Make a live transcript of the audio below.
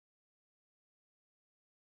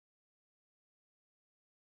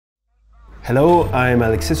Hello, I'm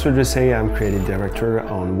Alexis Le Dressay. I'm Creative Director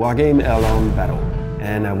on Wargame AirLand Battle.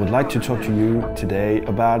 And I would like to talk to you today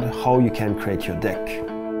about how you can create your deck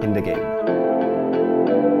in the game.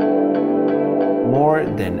 More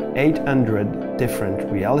than 800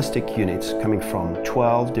 different realistic units coming from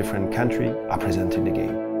 12 different countries are present in the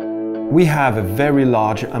game. We have a very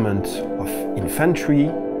large amount of infantry,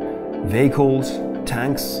 vehicles,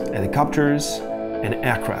 tanks, helicopters, and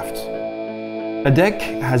aircraft. A deck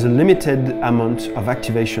has a limited amount of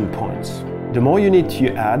activation points. The more units you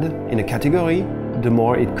add in a category, the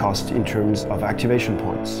more it costs in terms of activation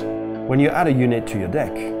points. When you add a unit to your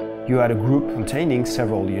deck, you add a group containing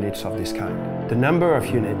several units of this kind. The number of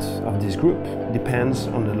units of this group depends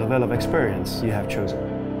on the level of experience you have chosen.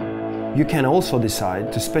 You can also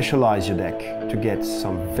decide to specialize your deck to get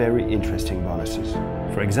some very interesting bonuses.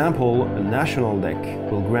 For example, a national deck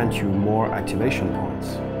will grant you more activation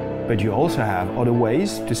points. But you also have other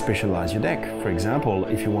ways to specialize your deck. For example,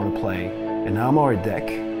 if you want to play an armored deck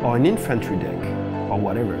or an infantry deck or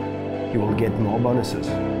whatever, you will get more bonuses.